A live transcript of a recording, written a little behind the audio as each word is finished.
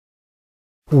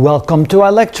Welcome to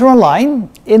our lecture online.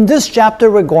 In this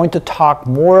chapter we're going to talk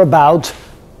more about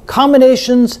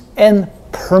combinations and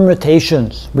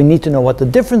permutations. We need to know what the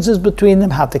difference is between them,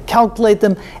 how to calculate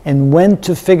them, and when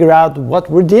to figure out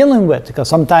what we're dealing with, because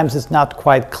sometimes it's not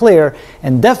quite clear,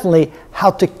 and definitely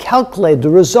how to calculate the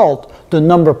result, the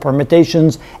number of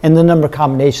permutations and the number of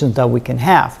combinations that we can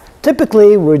have.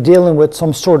 Typically, we're dealing with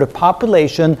some sort of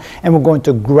population, and we're going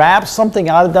to grab something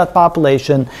out of that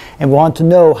population, and we want to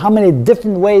know how many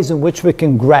different ways in which we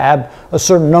can grab a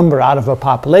certain number out of a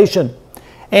population.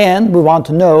 And we want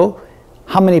to know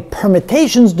how many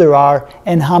permutations there are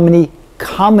and how many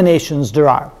combinations there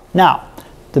are. Now,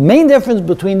 the main difference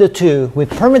between the two with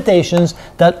permutations,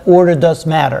 that order does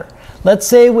matter. Let's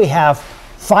say we have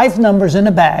 5 numbers in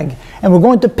a bag, and we're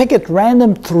going to pick at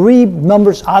random 3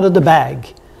 numbers out of the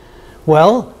bag.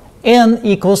 Well, n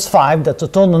equals 5, that's the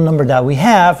total number that we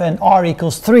have, and r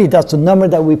equals 3, that's the number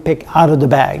that we pick out of the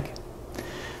bag.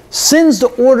 Since the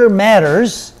order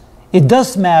matters, it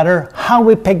does matter how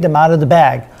we pick them out of the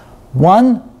bag.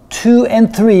 1, 2,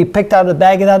 and 3 picked out of the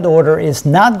bag in that order is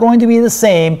not going to be the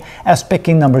same as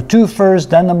picking number 2 first,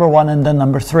 then number 1, and then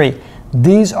number 3.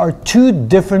 These are 2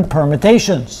 different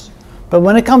permutations. But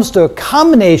when it comes to a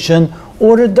combination,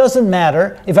 order doesn't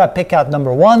matter. If I pick out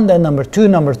number 1, then number 2,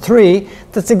 number 3,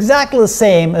 that's exactly the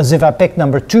same as if I pick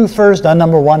number 2 first, then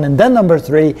number 1, and then number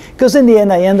 3, because in the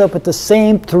end I end up with the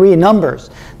same 3 numbers.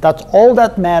 That's all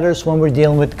that matters when we're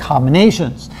dealing with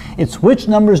combinations. It's which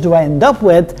numbers do I end up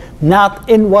with, not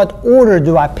in what order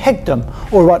do I pick them,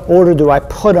 or what order do I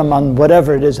put them on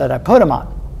whatever it is that I put them on.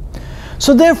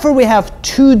 So therefore we have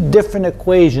 2 different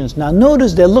equations. Now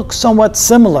notice they look somewhat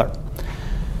similar.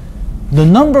 The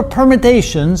number of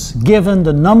permutations given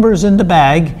the numbers in the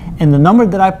bag and the number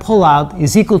that I pull out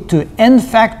is equal to n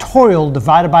factorial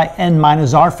divided by n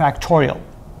minus r factorial.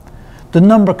 The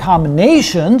number of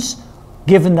combinations,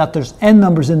 given that there's n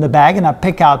numbers in the bag and I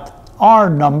pick out r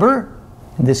number,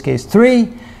 in this case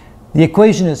 3, the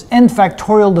equation is n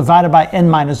factorial divided by n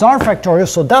minus r factorial,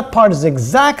 so that part is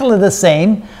exactly the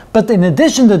same, but in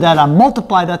addition to that I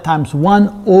multiply that times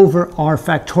 1 over r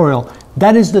factorial.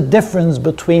 That is the difference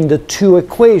between the 2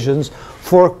 equations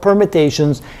for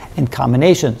permutations and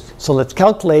combinations. So let's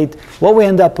calculate what we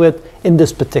end up with in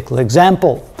this particular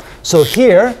example. So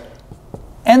here,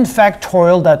 n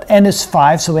factorial, that n is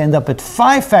 5, so we end up with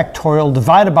 5 factorial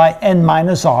divided by n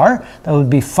minus r. That would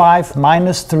be 5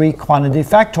 minus 3 quantity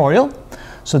factorial.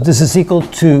 So this is equal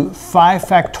to 5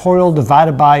 factorial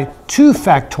divided by 2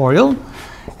 factorial.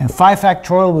 And 5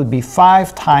 factorial would be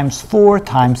 5 times 4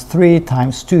 times 3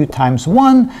 times 2 times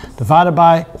 1 divided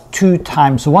by 2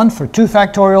 times 1 for 2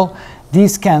 factorial.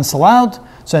 These cancel out,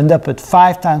 so end up with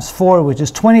 5 times 4, which is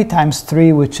 20, times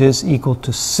 3, which is equal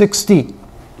to 60.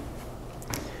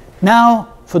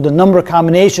 Now for the number of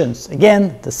combinations.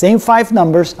 Again, the same 5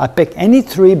 numbers. I pick any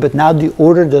 3, but now the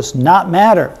order does not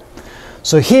matter.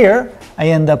 So here I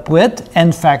end up with n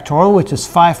factorial, which is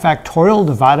 5 factorial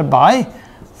divided by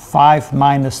 5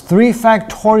 minus 3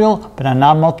 factorial, but I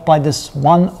now multiply this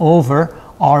 1 over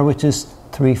r, which is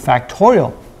 3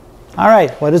 factorial. All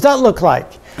right, what does that look like?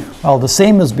 Well, the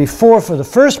same as before for the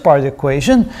first part of the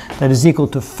equation. That is equal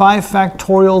to 5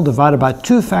 factorial divided by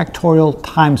 2 factorial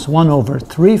times 1 over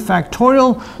 3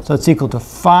 factorial. So it's equal to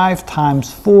 5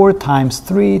 times 4 times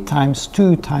 3 times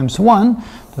 2 times 1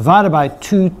 divided by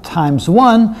 2 times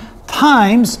 1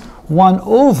 times 1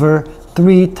 over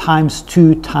 3 times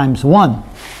 2 times 1.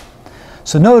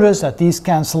 So notice that these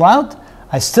cancel out.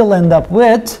 I still end up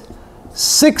with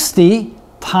 60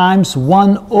 times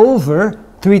 1 over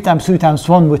 3 times 2 times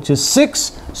 1, which is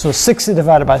 6. So 60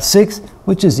 divided by 6,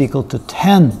 which is equal to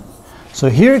 10. So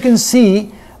here you can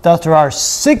see that there are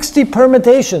 60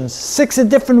 permutations, 60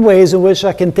 different ways in which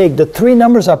I can take the 3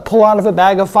 numbers I pull out of a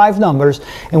bag of 5 numbers,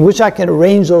 in which I can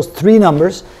arrange those 3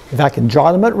 numbers, if I can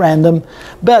draw them at random.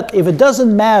 But if it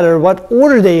doesn't matter what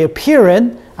order they appear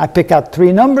in, I pick out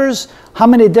 3 numbers. How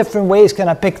many different ways can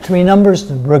I pick 3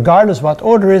 numbers regardless what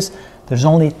order is? There's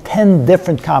only 10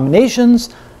 different combinations.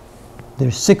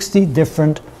 There's 60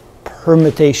 different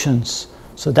permutations.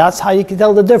 So that's how you can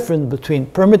tell the difference between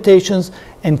permutations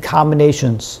and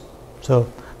combinations.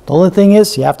 So the only thing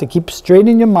is you have to keep straight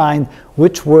in your mind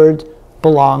which word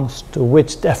belongs to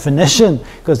which definition,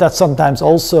 because that's sometimes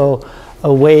also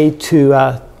a way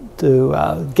to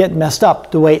get messed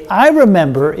up. The way I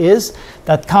remember is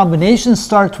that combination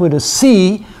starts with a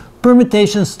C,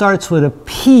 permutation starts with a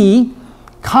P,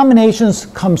 combinations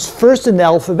comes first in the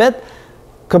alphabet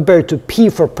compared to P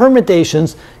for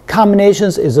permutations.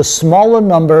 Combinations is a smaller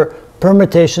number,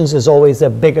 permutations is always a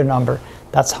bigger number.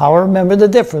 That's how I remember the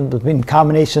difference between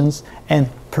combinations and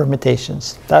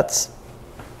permutations. That's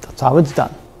how it's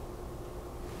done.